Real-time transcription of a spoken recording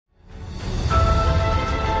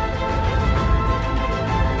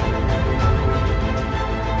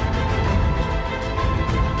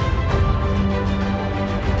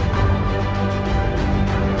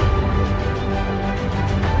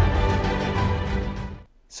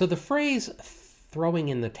So the phrase throwing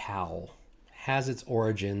in the towel has its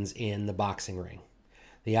origins in the boxing ring.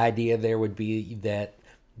 The idea there would be that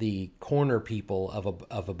the corner people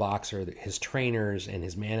of a boxer, his trainers and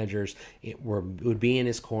his managers, would be in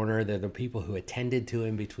his corner. They're the people who attended to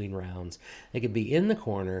him between rounds. They could be in the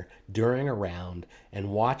corner during a round and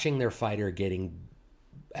watching their fighter getting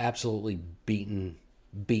absolutely beaten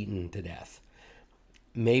to death.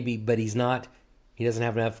 Maybe, but he doesn't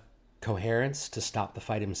have enough coherence to stop the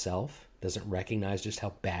fight himself, doesn't recognize just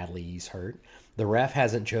how badly he's hurt. The ref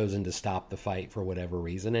hasn't chosen to stop the fight for whatever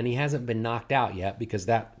reason, and he hasn't been knocked out yet, because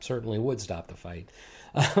that certainly would stop the fight.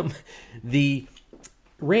 The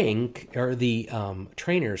ring, or the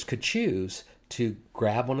trainers could choose to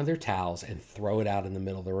grab one of their towels and throw it out in the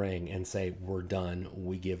middle of the ring and say, "We're done,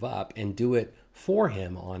 we give up," and do it for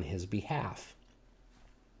him on his behalf,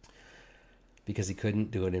 because he couldn't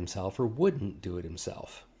do it himself or wouldn't do it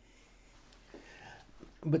himself.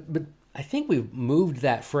 But I think we've moved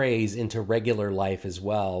that phrase into regular life as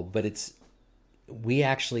well, but we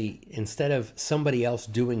actually, instead of somebody else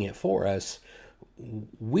doing it for us,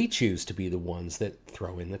 we choose to be the ones that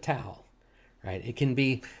throw in the towel, right? It can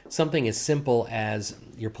be something as simple as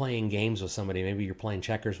you're playing games with somebody. Maybe you're playing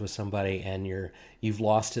checkers with somebody and you've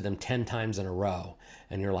lost to them 10 times in a row,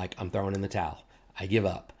 and you're like, "I'm throwing in the towel. I give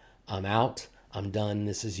up. I'm out. I'm done.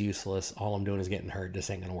 This is useless. All I'm doing is getting hurt. This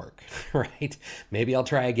ain't going to work," right? Maybe I'll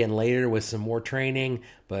try again later with some more training,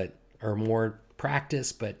 or more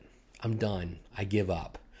practice, but I'm done. I give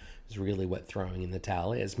up. Is really what throwing in the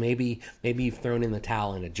towel is. Maybe you've thrown in the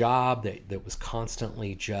towel in a job that was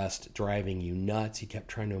constantly just driving you nuts. You kept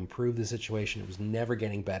trying to improve the situation. It was never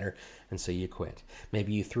getting better, and so you quit.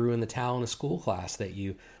 Maybe you threw in the towel in a school class that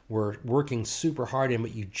you were working super hard in,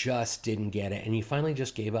 but you just didn't get it, and you finally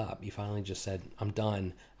just gave up. You finally just said, "I'm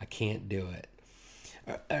done. I can't do it."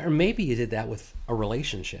 Or maybe you did that with a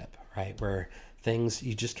relationship, right? Where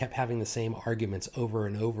you just kept having the same arguments over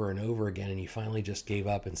and over and over again, and you finally just gave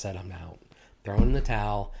up and said, "I'm out. Throwing in the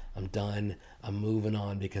towel. I'm done. I'm moving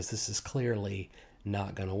on, because this is clearly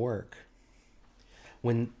not going to work."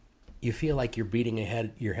 When you feel like you're beating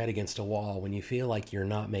your head against a wall, when you feel like you're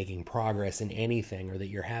not making progress in anything, or that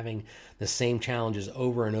you're having the same challenges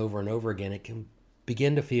over and over and over again, it can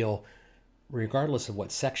begin to feel, regardless of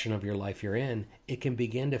what section of your life you're in, it can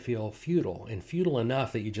begin to feel futile, and futile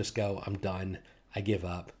enough that you just go, "I'm done. I give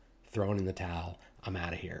up. Throwing in the towel. I'm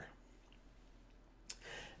out of here."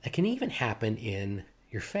 It can even happen in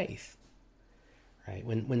your faith, right?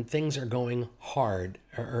 When things are going hard,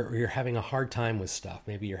 or you're having a hard time with stuff.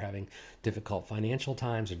 Maybe you're having difficult financial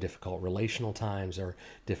times, or difficult relational times, or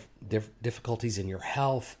difficulties in your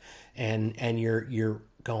health, and you're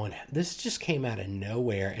going, "This just came out of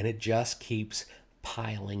nowhere, and it just keeps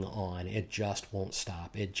piling on. It just won't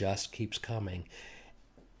stop. It just keeps coming."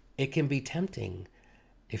 It can be tempting,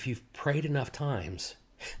 if you've prayed enough times,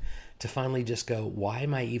 to finally just go, "Why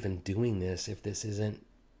am I even doing this if this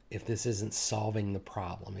isn't solving the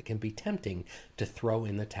problem?" It can be tempting to throw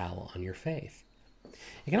in the towel on your faith.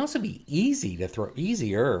 It can also be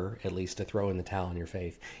easier at least to throw in the towel on your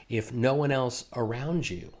faith if no one else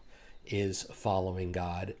around you is following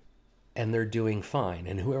God and they're doing fine.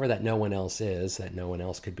 And whoever that no one else is, that no one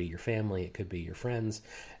else could be your family, it could be your friends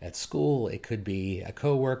at school, it could be a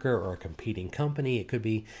coworker or a competing company, it could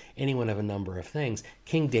be any one of a number of things.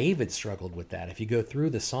 King David struggled with that. If you go through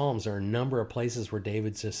the Psalms, there are a number of places where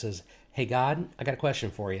David just says, "Hey God, I got a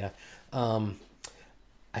question for you.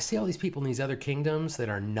 I see all these people in these other kingdoms that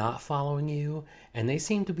are not following you, and they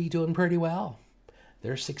seem to be doing pretty well.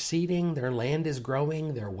 They're succeeding, their land is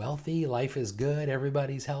growing, they're wealthy, life is good,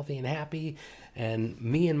 everybody's healthy and happy. And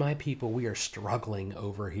me and my people, we are struggling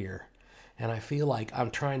over here. And I feel like I'm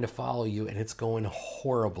trying to follow you and it's going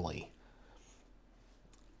horribly.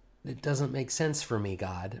 It doesn't make sense for me,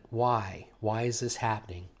 God. Why? Why is this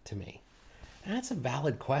happening to me?" And that's a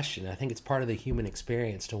valid question. I think it's part of the human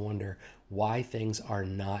experience to wonder why things are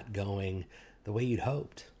not going the way you'd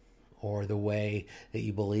hoped, or the way that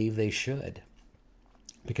you believe they should.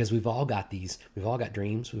 Because we've all got dreams,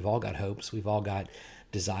 we've all got hopes, we've all got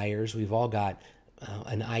desires, we've all got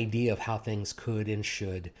an idea of how things could and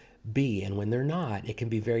should be. And when they're not, it can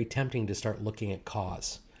be very tempting to start looking at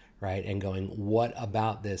cause, right? And going, what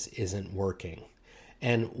about this isn't working?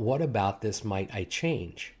 And what about this might I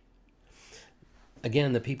change?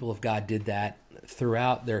 Again, the people of God did that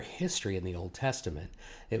throughout their history in the Old Testament.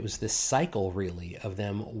 It was this cycle, really, of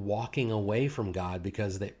them walking away from God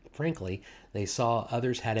because they saw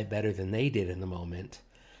others had it better than they did in the moment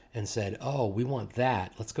and said, "Oh, we want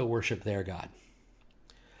that. Let's go worship their God."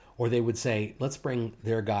 Or they would say, "Let's bring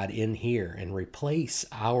their God in here and replace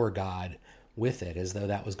our God with it, as though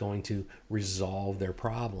that was going to resolve their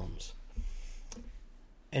problems.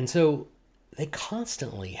 And so they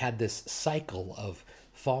constantly had this cycle of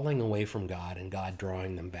falling away from God and God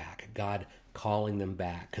drawing them back, God calling them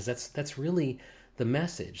back, because that's really the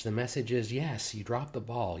message. The message is, yes, you dropped the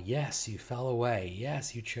ball. Yes, you fell away.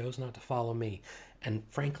 Yes, you chose not to follow me. And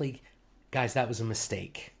frankly, guys, that was a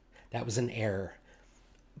mistake. That was an error.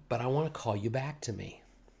 But I want to call you back to me.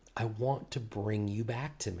 I want to bring you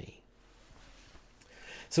back to me.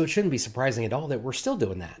 So it shouldn't be surprising at all that we're still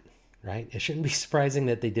doing that, right? It shouldn't be surprising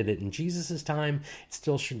that they did it in Jesus's time. It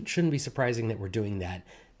still shouldn't be surprising that we're doing that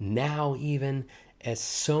now, even as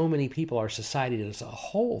so many people, our society as a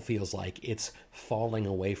whole feels like it's falling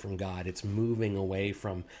away from God. It's moving away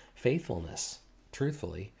from faithfulness,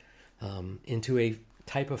 truthfully, into a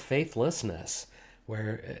type of faithlessness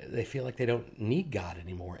where they feel like they don't need God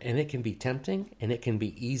anymore. And it can be tempting, and it can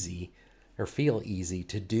be easy or feel easy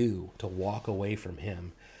to do, to walk away from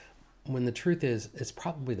him, when the truth is, it's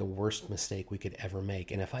probably the worst mistake we could ever make.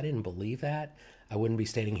 And if I didn't believe that, I wouldn't be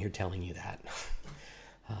standing here telling you that.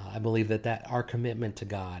 I believe that our commitment to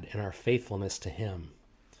God and our faithfulness to him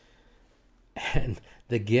and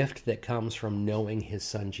the gift that comes from knowing his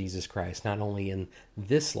son, Jesus Christ, not only in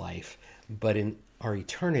this life, but in our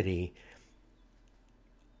eternity,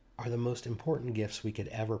 are the most important gifts we could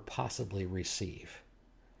ever possibly receive.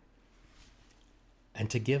 And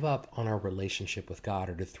to give up on our relationship with God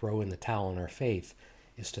or to throw in the towel on our faith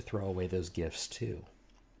is to throw away those gifts too.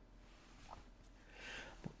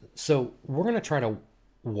 So we're going to try to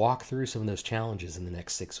walk through some of those challenges in the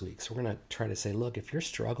next 6 weeks. We're going to try to say, look, if you're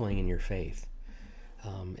struggling in your faith,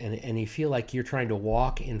 and you feel like you're trying to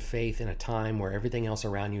walk in faith in a time where everything else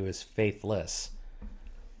around you is faithless,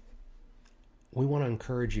 we want to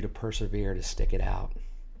encourage you to persevere, to stick it out,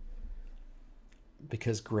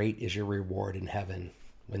 because great is your reward in heaven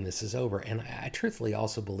when this is over. And I truthfully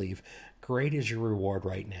also believe great is your reward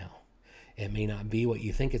right now. It may not be what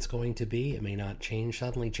you think it's going to be. It may not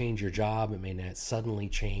suddenly change your job. It may not suddenly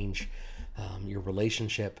change your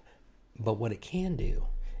relationship. But what it can do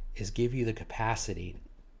is give you the capacity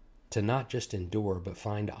to not just endure, but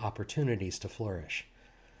find opportunities to flourish.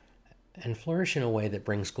 And flourish in a way that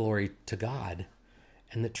brings glory to God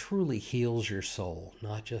and that truly heals your soul,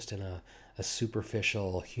 not just in a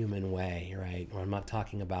superficial human way, right? Or I'm not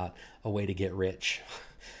talking about a way to get rich.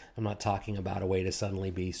 I'm not talking about a way to suddenly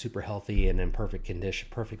be super healthy and in perfect condition,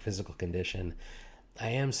 perfect physical condition. I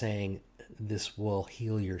am saying this will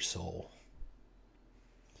heal your soul.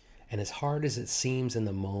 And as hard as it seems in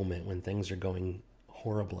the moment when things are going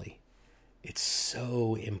horribly, it's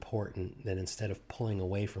so important that instead of pulling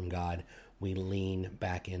away from God, we lean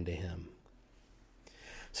back into him.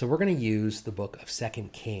 So we're going to use the book of 2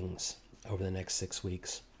 Kings over the next 6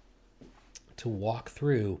 weeks to walk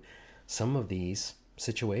through some of these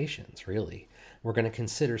situations, really. We're going to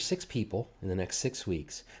consider 6 people in the next 6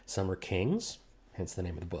 weeks. Some are kings, hence the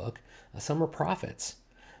name of the book. Some are prophets.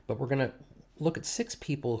 But we're going to look at 6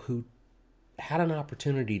 people who had an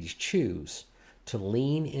opportunity to choose to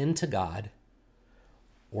lean into God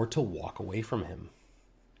or to walk away from him.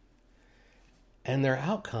 And their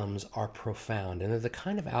outcomes are profound. And they're the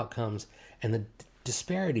kind of outcomes, and the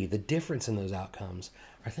disparity, the difference in those outcomes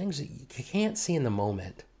are things that you can't see in the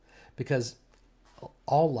moment, because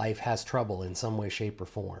all life has trouble in some way, shape, or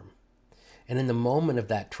form. And in the moment of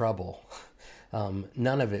that trouble,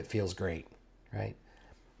 none of it feels great, right?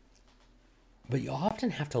 But you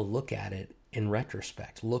often have to look at it in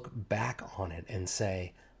retrospect, look back on it and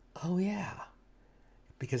say, oh yeah.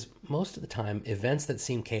 Because most of the time, events that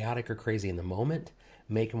seem chaotic or crazy in the moment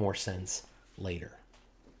make more sense later.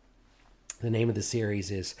 The name of the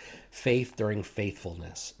series is Faith During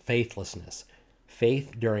Faithlessness.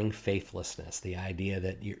 Faith During Faithlessness, the idea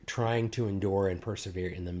that you're trying to endure and persevere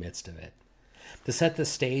in the midst of it. To set the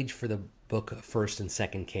stage for the book of 1st and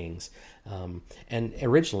 2nd Kings, and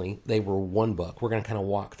originally they were one book. We're going to kind of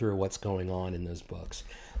walk through what's going on in those books.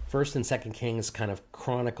 1st and 2nd Kings kind of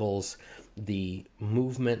chronicles the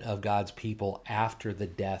movement of God's people after the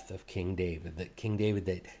death of King David. That King David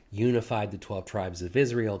that unified the 12 tribes of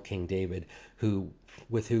Israel, King David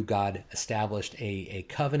with who God established a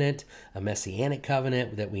covenant, a messianic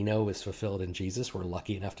covenant that we know is fulfilled in Jesus. We're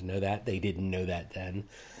lucky enough to know that. They didn't know that then.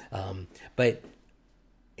 But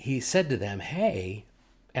he said to them, hey,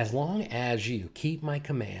 as long as you keep my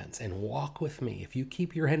commands and walk with me, if you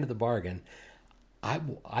keep your end of the bargain,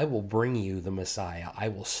 I will bring you the Messiah. I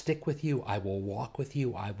will stick with you. I will walk with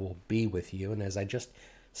you. I will be with you. And as I just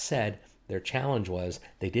said, their challenge was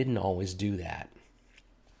they didn't always do that.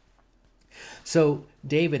 So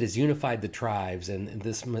David has unified the tribes, and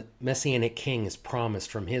this messianic king is promised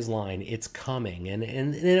from his line. It's coming, and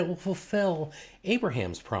it will fulfill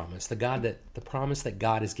Abraham's promise, the promise that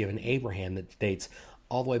God has given Abraham that dates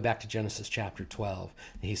all the way back to Genesis chapter 12.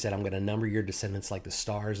 He said, I'm going to number your descendants like the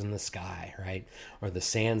stars in the sky, right? Or the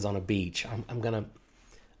sands on a beach. I'm going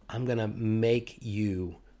to make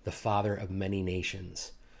you the father of many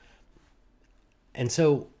nations. And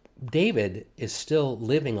so David is still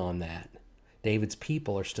living on that. David's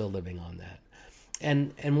people are still living on that.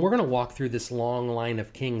 And we're going to walk through this long line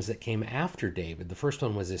of kings that came after David. The first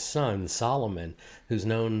one was his son, Solomon, who's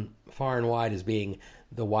known far and wide as being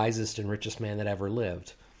the wisest and richest man that ever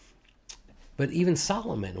lived. But even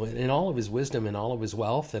Solomon, in all of his wisdom and all of his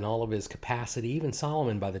wealth and all of his capacity, even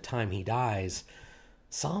Solomon, by the time he dies,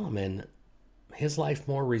 Solomon, his life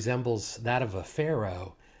more resembles that of a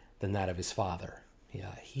pharaoh than that of his father.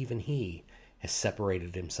 Yeah, even he has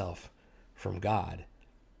separated himself from God.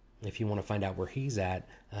 If you want to find out where he's at,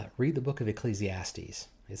 read the book of Ecclesiastes.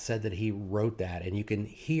 It said that he wrote that, and you can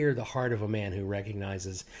hear the heart of a man who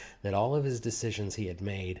recognizes that all of his decisions he had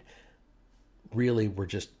made really were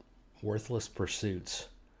just worthless pursuits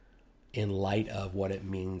in light of what it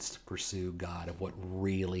means to pursue God, of what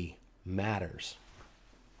really matters.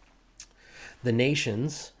 The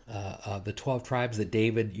nations, the 12 tribes that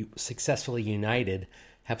David successfully united,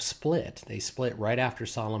 have split. They split right after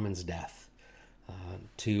Solomon's death.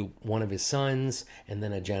 To one of his sons and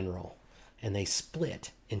then a general. And they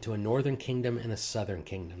split into a northern kingdom and a southern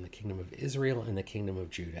kingdom, the kingdom of Israel and the kingdom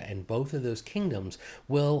of Judah. And both of those kingdoms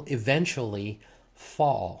will eventually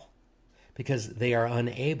fall because they are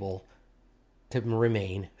unable to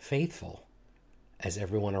remain faithful as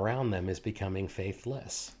everyone around them is becoming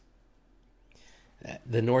faithless.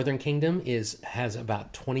 The northern kingdom has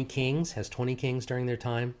about 20 kings, has 20 kings during their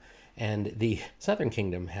time, and the southern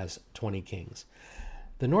kingdom has 20 kings.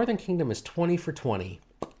 The northern kingdom is 20 for 20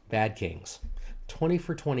 bad kings. 20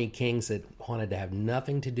 for 20 kings that wanted to have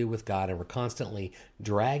nothing to do with God and were constantly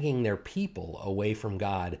dragging their people away from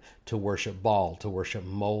God to worship Baal, to worship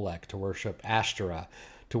Molech, to worship Ashtoreth,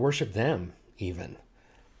 to worship them even.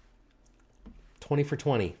 20 for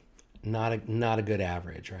 20, not a good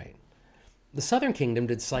average, right? The southern kingdom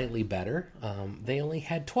did slightly better. They only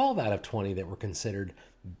had 12 out of 20 that were considered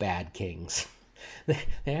bad kings.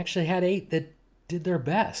 They actually had 8 that did their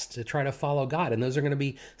best to try to follow God, and those are going to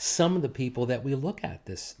be some of the people that we look at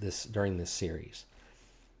this during this series.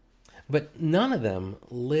 But none of them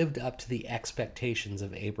lived up to the expectations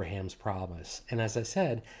of Abraham's promise. And as I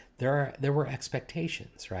said, there were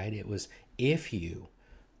expectations, right? It was, if you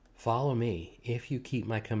follow me, if you keep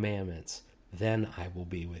my commandments, then I will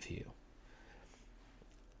be with you.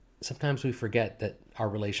 Sometimes we forget that our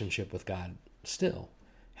relationship with God still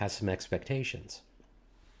has some expectations.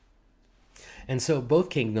 And so both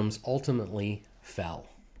kingdoms ultimately fell.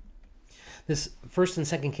 This First and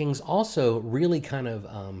Second Kings also really kind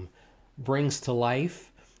of brings to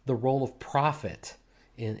life the role of prophet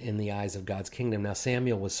in the eyes of God's kingdom. Now,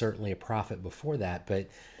 Samuel was certainly a prophet before that,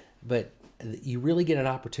 but you really get an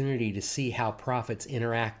opportunity to see how prophets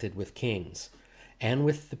interacted with kings and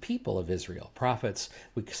with the people of Israel. Prophets,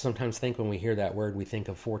 we sometimes think when we hear that word, we think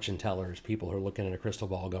of fortune tellers, people who are looking at a crystal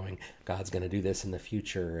ball going, God's going to do this in the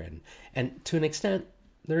future. And to an extent,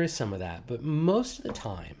 there is some of that. But most of the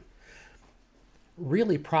time,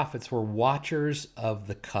 really prophets were watchers of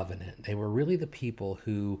the covenant. They were really the people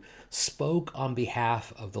who spoke on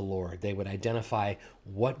behalf of the Lord. They would identify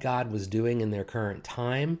what God was doing in their current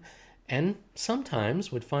time and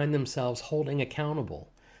sometimes would find themselves holding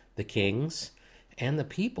accountable the kings and the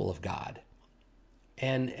people of God.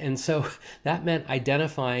 And so that meant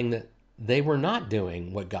identifying that they were not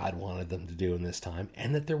doing what God wanted them to do in this time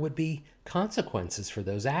and that there would be consequences for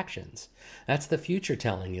those actions. That's the future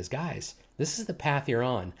telling is, guys, this is the path you're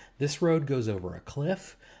on. This road goes over a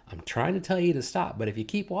cliff. I'm trying to tell you to stop, but if you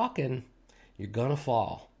keep walking, you're going to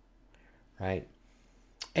fall, right?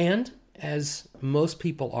 And as most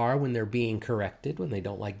people are when they're being corrected, when they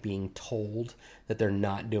don't like being told that they're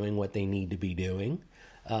not doing what they need to be doing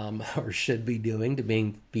or should be doing to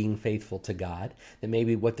being faithful to God, that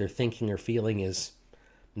maybe what they're thinking or feeling is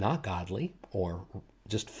not godly or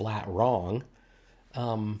just flat wrong,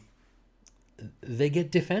 they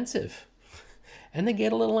get defensive and they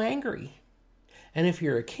get a little angry. And if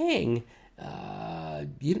you're a king,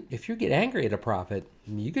 if you get angry at a prophet,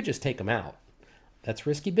 you could just take them out. That's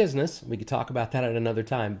risky business. We could talk about that at another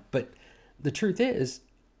time. But the truth is,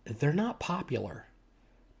 they're not popular.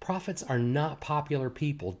 Prophets are not popular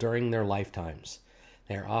people during their lifetimes.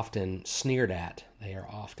 They are often sneered at. They are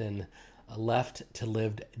often left to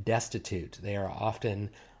live destitute. They are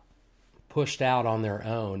often pushed out on their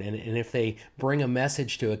own. And if they bring a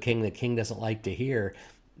message to a king the king doesn't like to hear,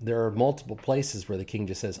 there are multiple places where the king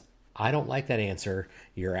just says, I don't like that answer,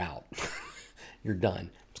 you're out. You're done.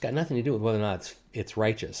 It's got nothing to do with whether or not it's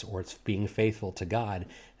righteous or it's being faithful to God. It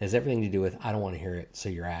has everything to do with, I don't want to hear it, so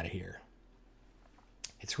you're out of here.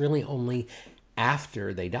 It's really only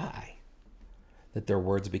after they die that their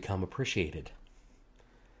words become appreciated,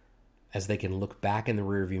 as they can look back in the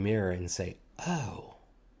rearview mirror and say, oh,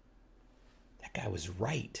 that guy was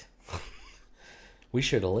right. We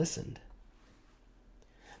should have listened.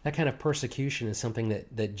 That kind of persecution is something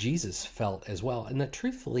that Jesus felt as well. And that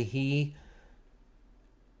truthfully, he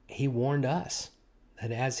warned us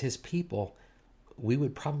that as his people, we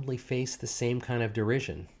would probably face the same kind of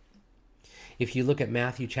derision. If you look at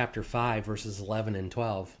Matthew chapter 5, verses 11 and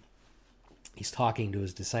 12, he's talking to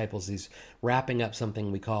his disciples. He's wrapping up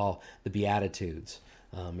something we call the Beatitudes.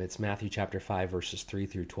 It's Matthew chapter 5, verses 3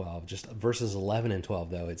 through 12. Just verses 11 and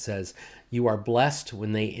 12, though, it says, you are blessed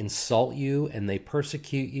when they insult you and they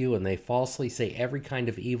persecute you and they falsely say every kind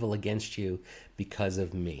of evil against you because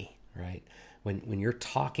of me, right? When you're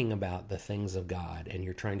talking about the things of God and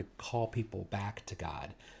you're trying to call people back to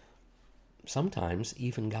God, sometimes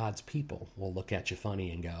even God's people will look at you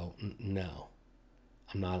funny and go, no,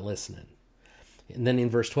 I'm not listening. And then in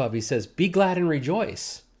verse 12, he says, be glad and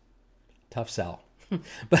rejoice. Tough sell.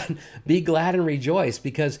 But be glad and rejoice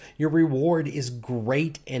because your reward is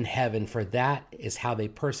great in heaven, for that is how they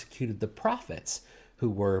persecuted the prophets who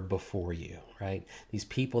were before you, right? These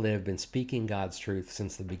people that have been speaking God's truth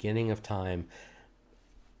since the beginning of time,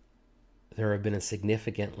 there have been a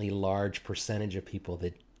significantly large percentage of people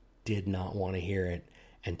that did not want to hear it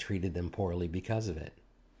and treated them poorly because of it.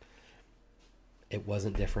 It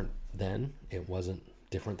wasn't different then. It wasn't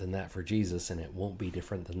different than that for Jesus, and it won't be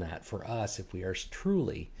different than that for us if we are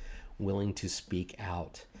truly willing to speak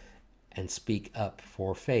out and speak up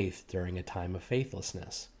for faith during a time of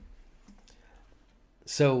faithlessness.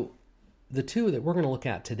 So the two that we're going to look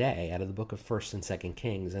at today out of the book of 1st and 2nd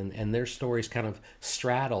Kings, and their stories kind of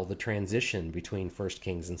straddle the transition between 1st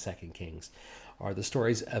Kings and 2nd Kings, are the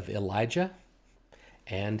stories of Elijah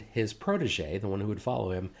and his protege, the one who would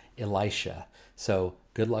follow him, Elisha. So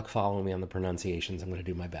good luck following me on the pronunciations. I'm going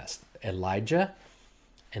to do my best. Elijah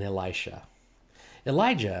and Elisha.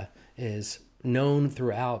 Elijah is known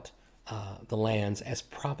throughout the lands as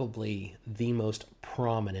probably the most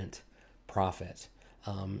prominent prophet.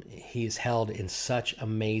 He is held in such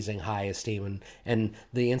amazing high esteem. And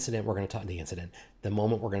the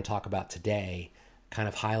moment we're going to talk about today kind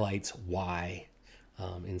of highlights why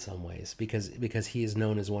in some ways, because he is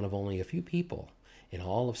known as one of only a few people in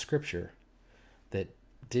all of Scripture that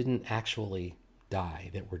didn't actually die,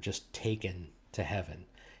 that were just taken to heaven.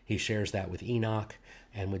 He shares that with Enoch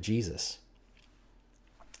and with Jesus,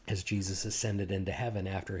 as Jesus ascended into heaven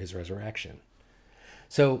after his resurrection.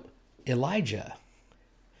 So Elijah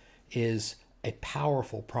is a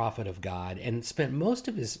powerful prophet of God and spent most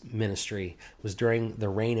of his ministry was during the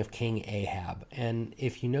reign of King Ahab. And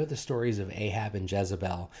if you know the stories of Ahab and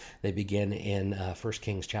Jezebel, they begin in 1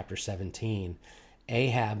 Kings chapter 17.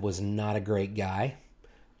 Ahab was not a great guy.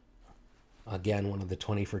 Again, one of the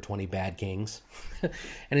 20 for 20 bad kings.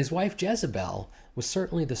 And his wife Jezebel was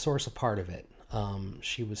certainly the source of part of it.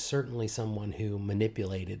 She was certainly someone who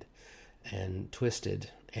manipulated and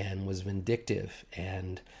twisted and was vindictive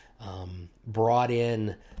and brought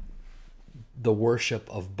in the worship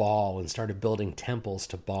of Baal and started building temples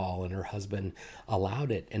to Baal, and her husband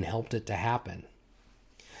allowed it and helped it to happen.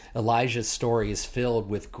 Elijah's story is filled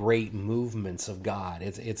with great movements of God.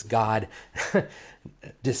 It's God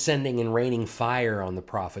descending and raining fire on the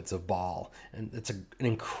prophets of Baal. And it's an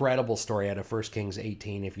incredible story out of 1 Kings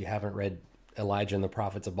 18. If you haven't read Elijah and the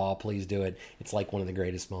prophets of Baal, please do it. It's like one of the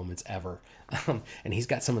greatest moments ever. And he's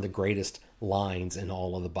got some of the greatest lines in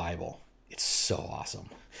all of the Bible. It's so awesome.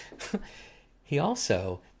 He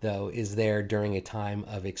also, though, is there during a time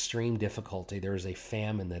of extreme difficulty. There is a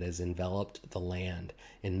famine that has enveloped the land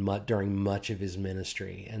during much of his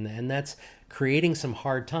ministry. And that's creating some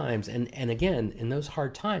hard times. And again, in those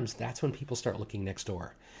hard times, that's when people start looking next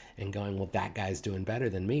door and going, well, that guy's doing better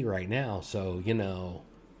than me right now. So,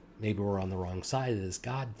 maybe we're on the wrong side of this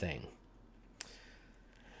God thing.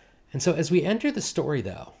 And so as we enter the story,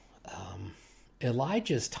 though,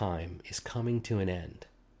 Elijah's time is coming to an end.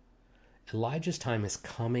 Elijah's time is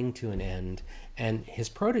coming to an end, and his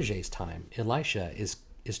protege's time, Elisha, is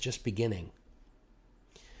just beginning.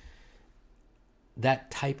 That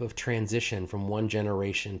type of transition from one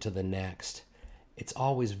generation to the next, it's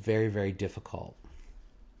always very, very difficult.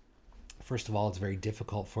 First of all, it's very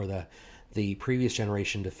difficult for the previous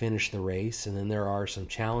generation to finish the race, and then there are some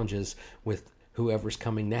challenges with whoever's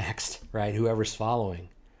coming next, right? Whoever's following.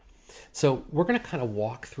 So we're going to kind of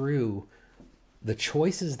walk through the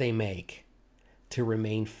choices they make to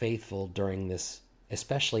remain faithful during this,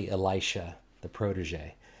 especially Elisha, the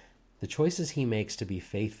protege. The choices he makes to be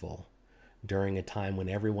faithful during a time when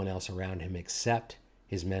everyone else around him except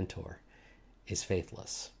his mentor is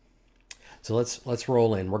faithless. So let's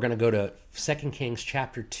roll in. We're going to go to 2 Kings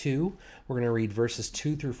chapter 2. We're going to read verses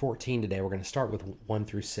 2 through 14 today. We're going to start with 1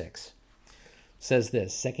 through 6. It says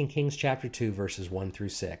this, 2 Kings chapter 2, verses 1 through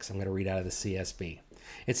 6. I'm going to read out of the CSB.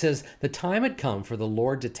 It says, "The time had come for the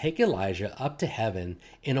Lord to take Elijah up to heaven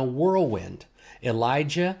in a whirlwind.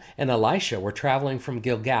 Elijah and Elisha were traveling from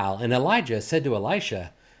Gilgal, and Elijah said to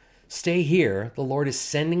Elisha, 'Stay here, the Lord is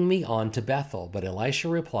sending me on to Bethel.' But Elisha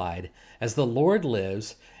replied, 'As the Lord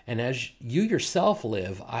lives, and as you yourself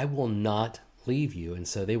live, I will not leave you.' And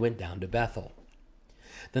so they went down to Bethel.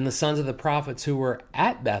 Then the sons of the prophets who were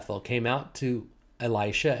at Bethel came out to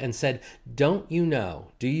Elisha and said, do you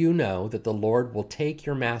know that the Lord will take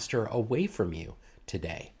your master away from you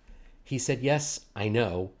today?" He said, "Yes, I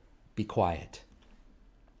know. Be quiet."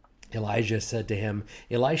 Elijah said to him,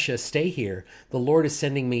 "Elisha, stay here. The Lord is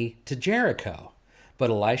sending me to Jericho." But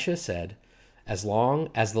Elisha said, "As long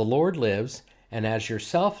as the Lord lives and as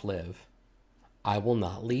yourself live, I will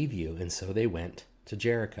not leave you." And so they went to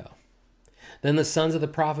Jericho. Then the sons of the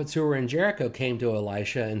prophets who were in Jericho came to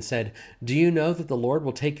Elisha and said, "Do you know that the Lord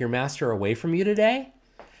will take your master away from you today?"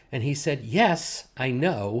 And he said, "Yes, I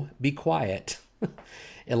know. Be quiet."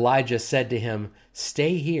 Elijah said to him,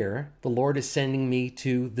 "Stay here. The Lord is sending me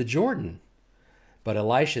to the Jordan." But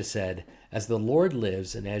Elisha said, "As the Lord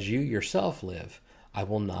lives and as you yourself live, I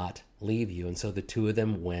will not leave you." And so the two of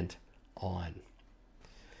them went on.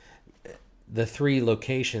 The three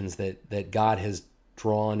locations that God has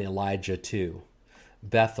drawn Elijah to,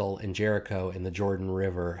 Bethel and Jericho and the Jordan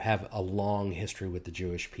River, have a long history with the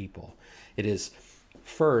Jewish people. It is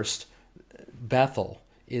first, Bethel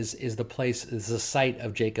is the place, is the site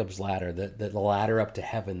of Jacob's ladder, the ladder up to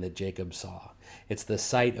heaven that Jacob saw. It's the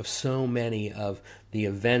site of so many of the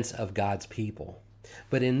events of God's people.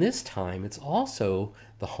 But in this time, it's also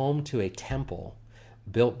the home to a temple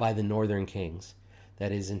built by the northern kings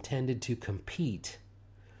that is intended to compete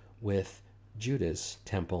with Judah's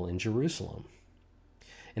temple in Jerusalem.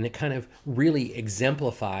 And it kind of really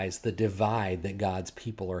exemplifies the divide that God's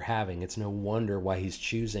people are having. It's no wonder why he's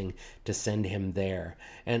choosing to send him there.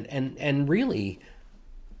 And really,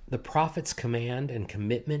 the prophet's command and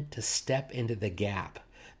commitment to step into the gap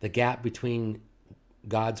between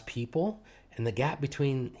God's people and the gap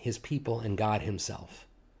between his people and God himself.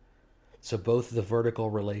 So both the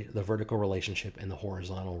vertical relationship and the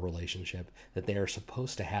horizontal relationship that they are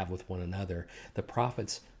supposed to have with one another, the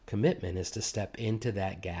prophet's commitment is to step into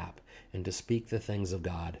that gap and to speak the things of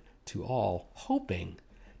God to all, hoping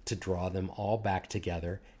to draw them all back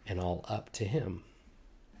together and all up to him.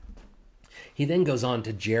 He then goes on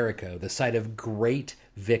to Jericho, the site of great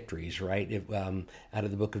victories, right? Out of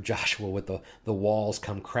the book of Joshua, with the walls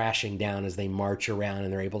come crashing down as they march around,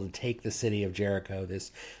 and they're able to take the city of Jericho,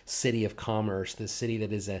 this city of commerce, this city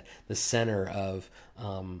that is the center of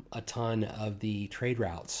a ton of the trade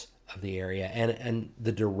routes of the area, and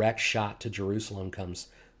the direct shot to Jerusalem comes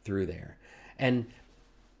through there. And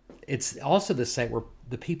it's also the site where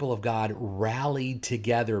the people of God rallied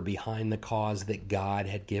together behind the cause that God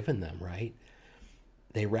had given them, right?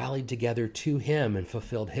 They rallied together to him and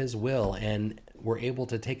fulfilled his will and were able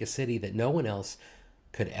to take a city that no one else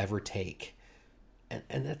could ever take.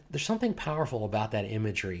 And there's something powerful about that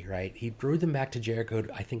imagery, right? He drew them back to Jericho,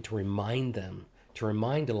 I think, to remind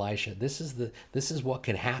Elisha, this is what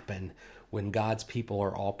can happen when God's people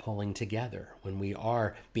are all pulling together, when we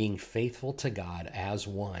are being faithful to God as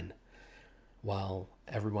one. While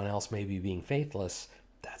everyone else may be being faithless,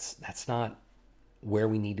 that's not where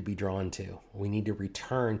we need to be drawn to. We need to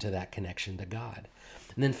return to that connection to God.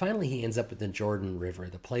 And then finally he ends up at the Jordan River,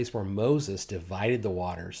 the place where Moses divided the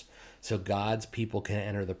waters so God's people can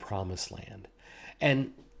enter the promised land.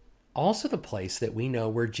 And also the place that we know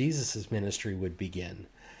where Jesus' ministry would begin,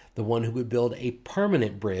 the one who would build a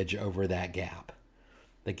permanent bridge over that gap,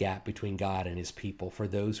 the gap between God and his people, for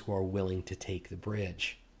those who are willing to take the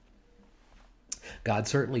bridge. God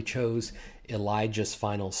certainly chose Elijah's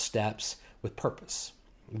final steps with purpose.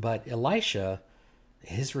 But Elisha,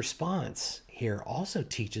 his response here also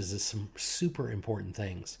teaches us some super important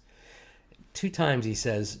things. 2 times he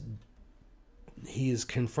says, he is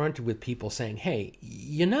confronted with people saying, "Hey,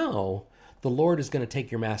 the Lord is going to take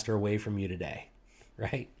your master away from you today,"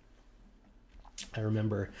 right? I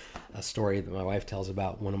remember a story that my wife tells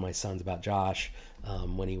about one of my sons, about Josh,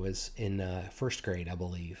 when he was in first grade, I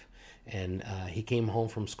believe. And he came home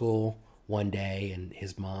from school one day and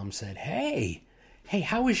his mom said, hey,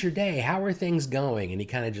 how was your day? How are things going? And he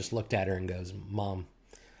kind of just looked at her and goes, Mom,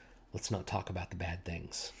 let's not talk about the bad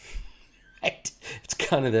things. Right? It's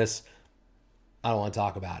kind of this, I don't want to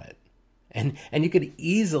talk about it. And you could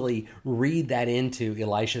easily read that into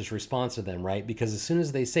Elisha's response to them, right? Because as soon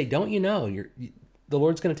as they say, don't you know, the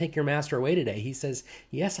Lord's going to take your master away today, he says,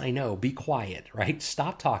 yes, I know, be quiet, right?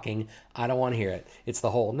 Stop talking, I don't want to hear it. It's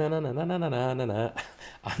the whole, no, no, no, no, no, no, no, no, no.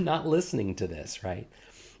 I'm not listening to this, right?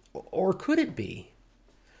 Or could it be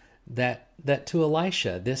that to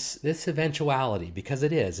Elisha, this eventuality, because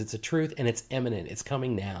it's a truth and it's imminent, it's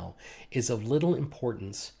coming now, is of little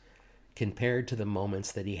importance compared to the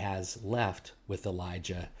moments that he has left with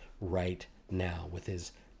Elijah right now, with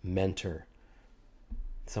his mentor,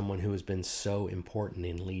 someone who has been so important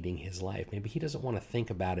in leading his life. Maybe he doesn't want to think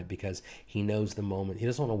about it because he knows the moment. He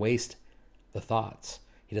doesn't want to waste the thoughts.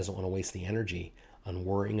 He doesn't want to waste the energy on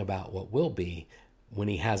worrying about what will be when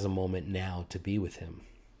he has a moment now to be with him.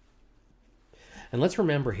 And let's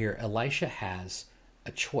remember here, Elisha has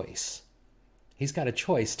a choice. He's got a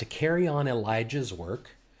choice to carry on Elijah's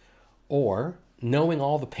work, or knowing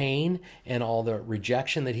all the pain and all the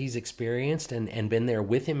rejection that he's experienced and been there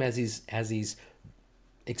with him as he's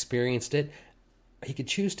experienced it, he could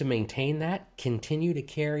choose to maintain that, continue to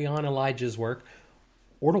carry on Elijah's work,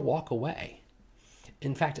 or to walk away.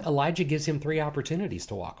 In fact, Elijah gives him 3 opportunities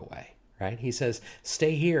to walk away, right? He says,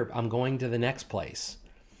 stay here, I'm going to the next place.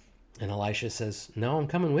 And Elisha says, no, I'm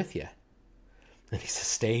coming with you. And he says,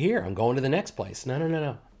 stay here, I'm going to the next place.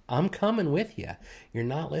 No. I'm coming with you. You're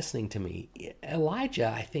not listening to me.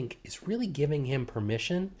 Elijah, I think, is really giving him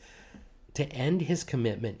permission to end his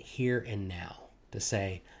commitment here and now, to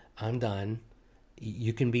say, I'm done.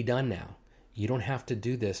 You can be done now. You don't have to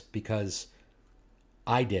do this because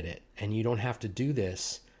I did it. And you don't have to do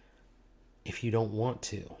this if you don't want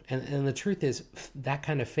to. And the truth is, that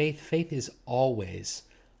kind of faith is always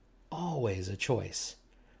a choice.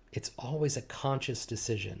 It's always a conscious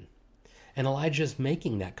decision. And Elijah's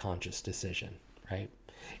making that conscious decision, right?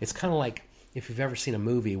 It's kind of like if you've ever seen a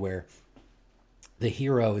movie where the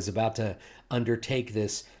hero is about to undertake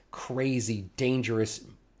this crazy, dangerous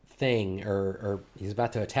thing, or he's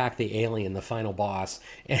about to attack the alien, the final boss,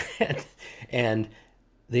 and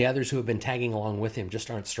the others who have been tagging along with him just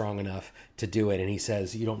aren't strong enough to do it. And he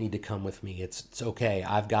says, you don't need to come with me. It's okay.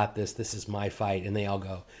 I've got this. This is my fight. And they all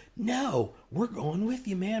go, no, we're going with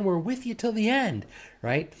you, man. We're with you till the end,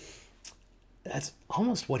 right? That's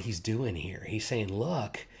almost what he's doing here. He's saying,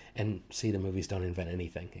 look, and see, the movies don't invent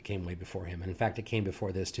anything. It came way before him. And in fact, it came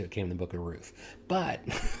before this too. It came in the book of Ruth. But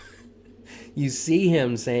you see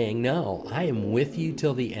him saying, no, I am with you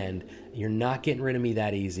till the end. You're not getting rid of me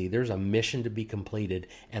that easy. There's a mission to be completed,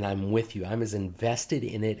 and I'm with you. I'm as invested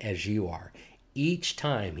in it as you are. Each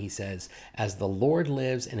time, he says, as the Lord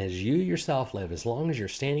lives and as you yourself live, as long as you're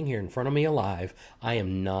standing here in front of me alive, I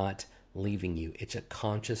am not leaving you. It's a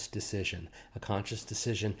conscious decision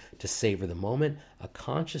to savor the moment, a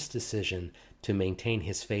conscious decision to maintain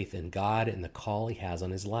his faith in God and the call he has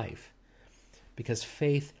on his life. Because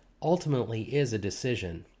faith ultimately is a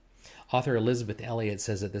decision. Author Elizabeth Elliot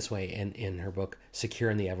says it this way in her book,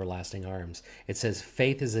 Secure in the Everlasting Arms. It says,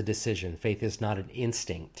 faith is a decision. Faith is not an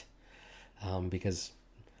instinct. Because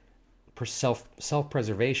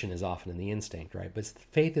self-preservation is often in the instinct, right? But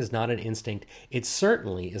faith is not an instinct. It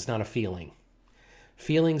certainly is not a feeling.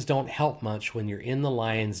 Feelings don't help much when you're in the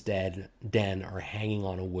lion's den or hanging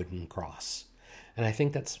on a wooden cross. And I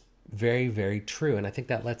think that's very, very true. And I think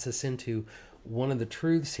that lets us into one of the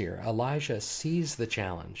truths here. Elijah sees the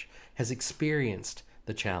challenge, has experienced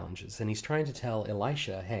the challenges, and he's trying to tell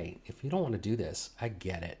Elisha, hey, if you don't want to do this, I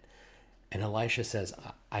get it. And Elisha says,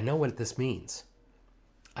 I know what this means.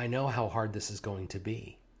 I know how hard this is going to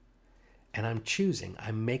be. And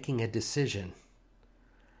I'm making a decision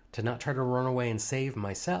to not try to run away and save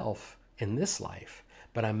myself in this life,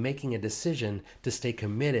 but I'm making a decision to stay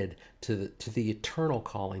committed to the eternal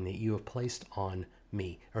calling that you have placed on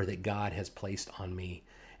me, or that God has placed on me,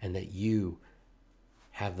 and that you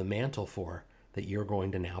have the mantle for, that you're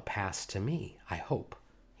going to now pass to me. I hope.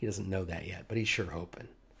 He doesn't know that yet, but he's sure hoping.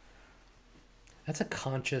 That's a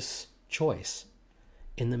conscious choice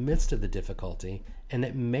in the midst of the difficulty, and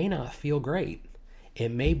it may not feel great.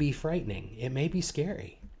 It may be frightening. It may be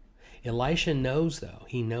scary. Elisha knows, though.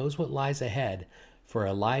 He knows what lies ahead for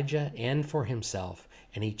Elijah and for himself,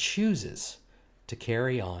 and he chooses to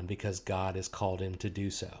carry on because God has called him to do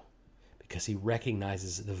so, because he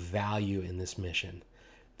recognizes the value in this mission,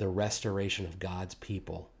 the restoration of God's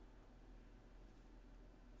people.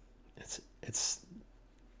 It's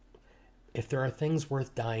if there are things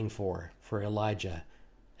worth dying for Elijah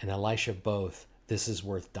and Elisha both, this is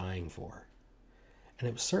worth dying for. And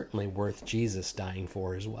it was certainly worth Jesus dying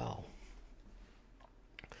for as well.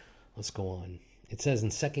 Let's go on. It says in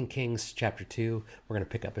 2 Kings chapter 2, we're going to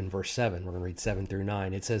pick up in verse 7. We're going to read 7 through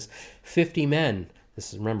 9. It says, 50 men,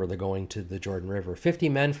 this is, remember, they're going to the Jordan River. 50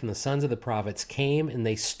 men from the sons of the prophets came, and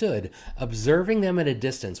they stood, observing them at a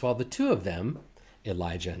distance, while the two of them,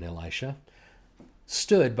 Elijah and Elisha,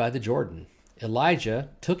 stood by the Jordan. Elijah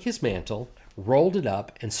took his mantle, rolled it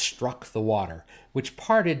up, and struck the water, which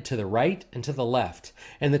parted to the right and to the left,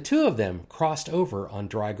 and the two of them crossed over on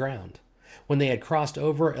dry ground. When they had crossed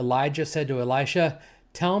over, Elijah said to Elisha,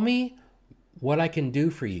 "Tell me what I can do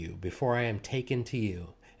for you before I am taken to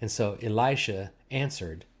you." And so Elisha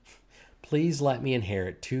answered, "Please let me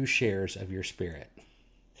inherit 2 shares of your spirit."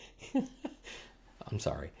 I'm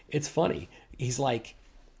sorry. It's funny. He's like,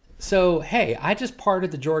 so, hey, I just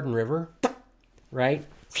parted the Jordan River, right?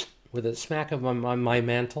 With a smack of my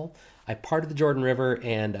mantle. I parted the Jordan River,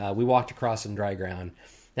 and we walked across some dry ground.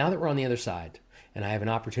 Now that we're on the other side, and I have an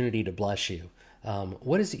opportunity to bless you,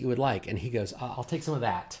 what is it you would like? And he goes, I'll take some of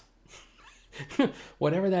that.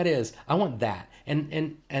 Whatever that is, I want that.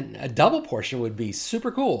 And a double portion would be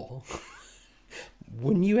super cool.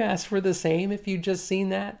 Wouldn't you ask for the same if you'd just seen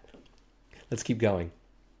that? Let's keep going.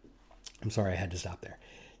 I'm sorry, I had to stop there.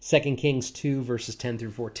 2 Kings 2, verses 10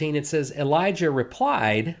 through 14, it says, Elijah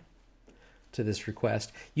replied to this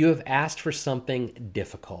request, "You have asked for something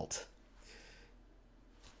difficult.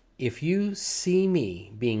 If you see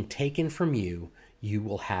me being taken from you, you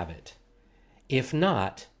will have it. If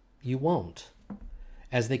not, you won't."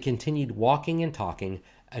 As they continued walking and talking,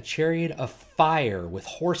 a chariot of fire with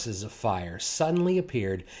horses of fire suddenly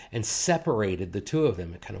appeared and separated the two of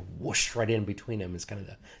them. It kind of whooshed right in between them is kind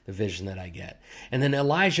of the vision that I get. And then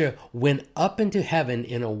Elijah went up into heaven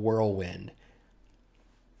in a whirlwind.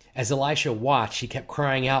 As Elisha watched, he kept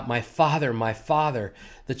crying out, my father,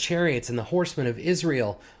 the chariots and the horsemen of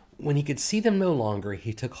Israel." When he could see them no longer,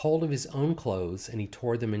 he took hold of his own clothes and he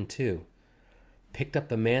tore them in two, picked up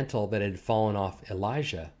the mantle that had fallen off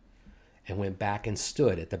Elijah, and went back and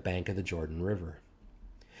stood at the bank of the Jordan River.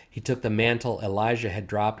 He took the mantle Elijah had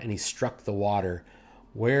dropped and he struck the water.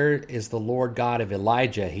 "Where is the Lord God of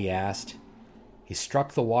Elijah?" he asked. He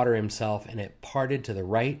struck the water himself, and it parted to the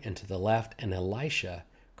right and to the left, and Elisha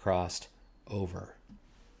crossed over.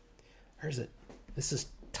 This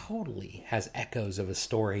is totally has echoes of a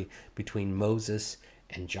story between Moses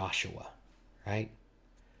and Joshua, right?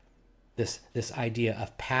 This idea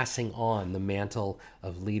of passing on the mantle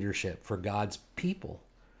of leadership for God's people,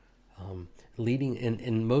 leading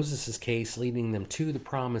in Moses' case, leading them to the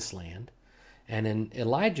promised land, and in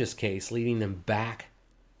Elijah's case, leading them back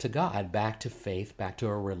to God, back to faith, back to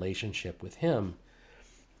a relationship with Him,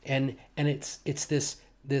 and it's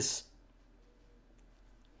this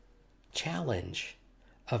challenge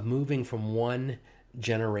of moving from one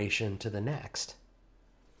generation to the next.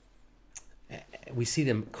 We see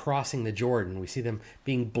them crossing the Jordan. We see them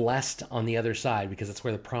being blessed on the other side because that's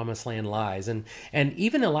where the promised land lies. And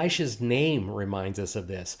even Elisha's name reminds us of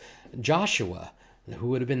this. Joshua, who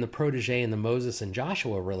would have been the protege in the Moses and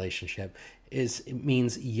Joshua relationship,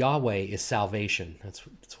 means Yahweh is salvation. That's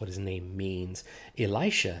what his name means.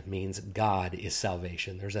 Elisha means God is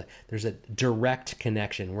salvation. There's a direct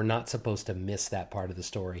connection. We're not supposed to miss that part of the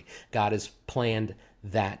story. God has planned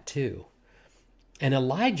that too. And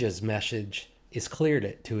Elijah's message is clear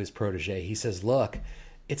to his protege. He says, look,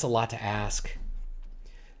 it's a lot to ask,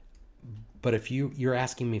 but if you're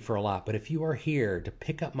asking me for a lot, but if you are here to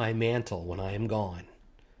pick up my mantle when I am gone,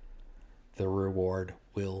 the reward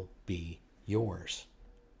will be yours.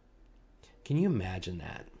 Can you imagine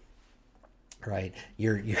that? Right?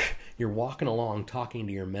 You're walking along talking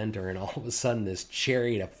to your mentor, and all of a sudden this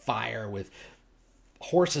chariot of fire with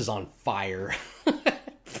horses on fire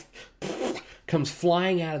comes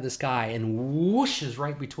flying out of the sky and whooshes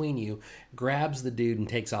right between you, grabs the dude and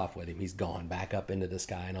takes off with him. He's gone back up into the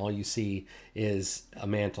sky, and all you see is a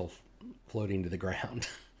mantle floating to the ground.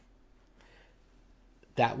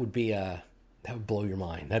 That would blow your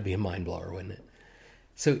mind. That'd be a mind blower, wouldn't it?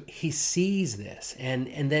 So he sees this, and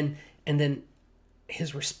then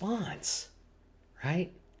his response,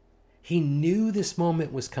 right? He knew this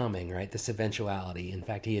moment was coming, right? This eventuality. In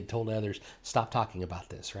fact, he had told others, stop talking about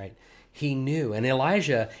this, right? He knew. And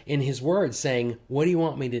Elijah, in his words, saying, what do you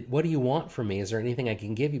want from me? Is there anything I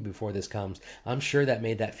can give you before this comes? I'm sure that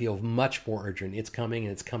made that feel much more urgent. It's coming,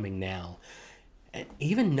 and it's coming now. And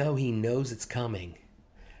even though he knows it's coming,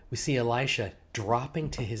 We see Elisha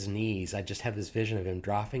dropping to his knees. I just have this vision of him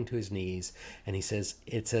dropping to his knees, and it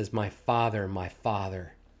says, my father, my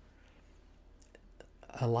father.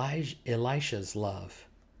 Elisha's love,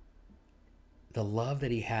 the love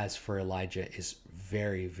that he has for Elijah is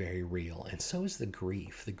very, very real. And so is the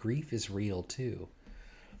grief. The grief is real too.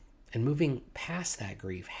 And moving past that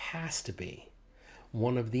grief has to be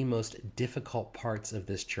one of the most difficult parts of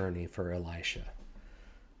this journey for Elisha.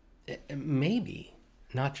 Maybe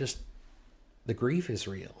not just the grief is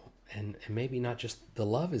real, and maybe not just the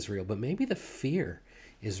love is real, but maybe the fear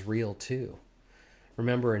is real too.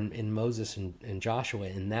 Remember in Moses and Joshua,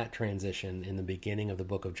 in that transition in the beginning of the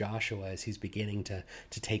book of Joshua, as he's beginning to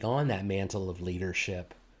take on that mantle of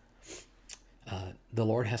leadership, the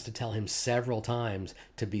Lord has to tell him several times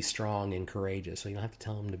to be strong and courageous. So you don't have to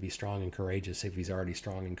tell him to be strong and courageous if he's already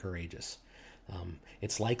strong and courageous.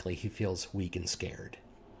 It's likely he feels weak and scared.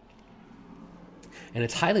 And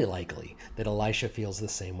it's highly likely that Elisha feels the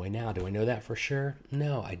same way now. Do I know that for sure?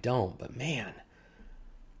 No, I don't. But man,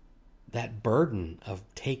 that burden of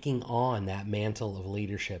taking on that mantle of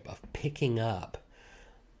leadership, of picking up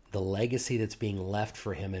the legacy that's being left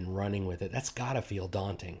for him and running with it, that's got to feel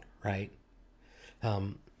daunting, right?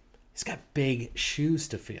 He's got big shoes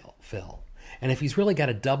to fill. And if he's really got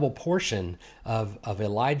a double portion of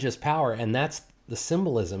Elijah's power, and that's the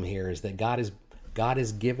symbolism here, is that God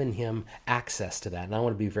has given him access to that. And I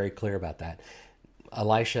want to be very clear about that.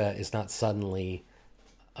 Elisha is not suddenly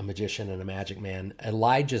a magician and a magic man.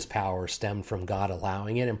 Elijah's power stemmed from God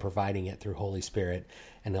allowing it and providing it through Holy Spirit.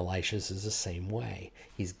 And Elisha's is the same way.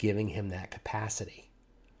 He's giving him that capacity.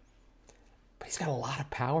 But he's got a lot of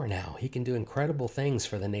power now. He can do incredible things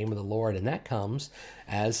for the name of the Lord. And that comes,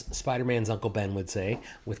 as Spider-Man's Uncle Ben would say,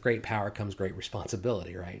 with great power comes great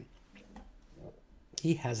responsibility, right?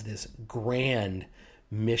 He has this grand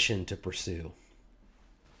mission to pursue.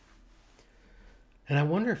 And I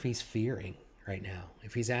wonder if he's fearing right now,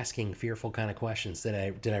 if he's asking fearful kind of questions. Did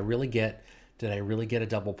I really get a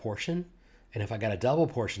double portion? And if I got a double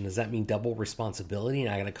portion, does that mean double responsibility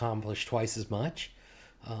and I got to accomplish twice as much?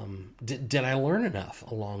 Did I learn enough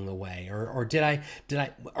along the way, or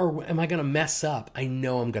am I going to mess up? I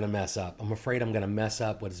know I'm going to mess up. I'm afraid I'm going to mess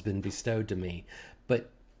up what has been bestowed to me.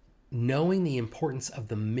 But knowing the importance of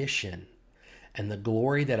the mission and the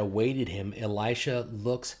glory that awaited him, Elisha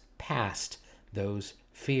looks past those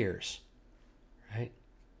fears, right?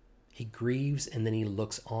 He grieves and then he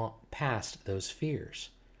looks on past those fears.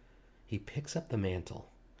 He picks up the mantle.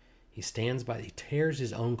 He stands by, he tears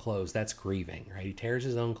his own clothes. That's grieving, right? He tears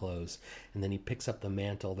his own clothes, and then he picks up the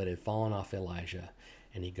mantle that had fallen off Elijah,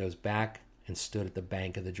 and he goes back and stood at the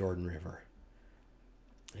bank of the Jordan River.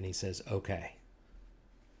 And he says, okay,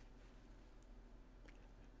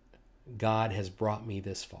 God has brought me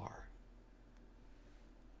this far,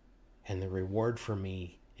 and the reward for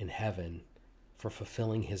me in heaven for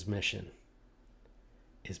fulfilling his mission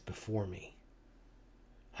is before me.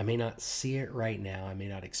 I may not see it right now. I may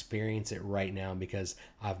not experience it right now because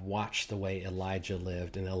I've watched the way Elijah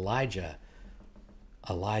lived. And Elijah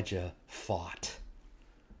fought.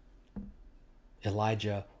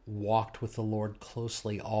 Elijah walked with the Lord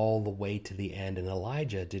closely all the way to the end. And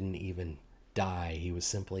Elijah didn't even die. He was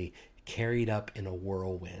simply carried up in a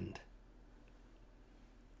whirlwind.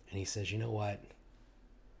 And he says, you know what?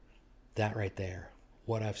 That right there,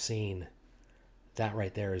 what I've seen, that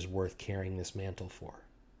right there is worth carrying this mantle for.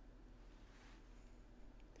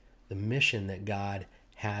 The mission that God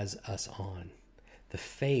has us on, the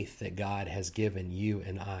faith that God has given you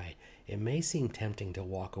and I, it may seem tempting to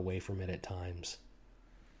walk away from it at times.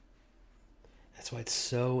 That's why it's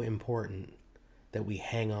so important that we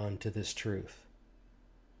hang on to this truth.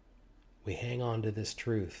 We hang on to this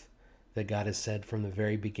truth that God has said from the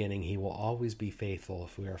very beginning, he will always be faithful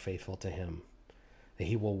if we are faithful to him. That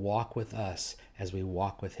he will walk with us as we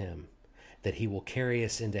walk with him. That he will carry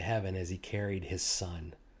us into heaven as he carried his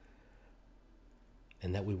son.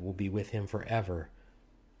 And that we will be with him forever,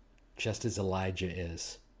 just as Elijah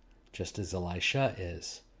is, just as Elisha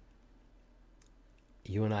is.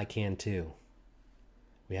 You and I can too.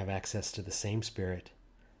 We have access to the same Spirit,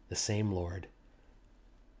 the same Lord,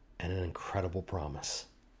 and an incredible promise.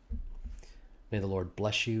 May the Lord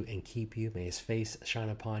bless you and keep you. May his face shine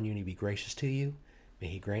upon you and he be gracious to you. May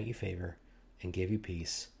he grant you favor and give you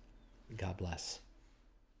peace. God bless.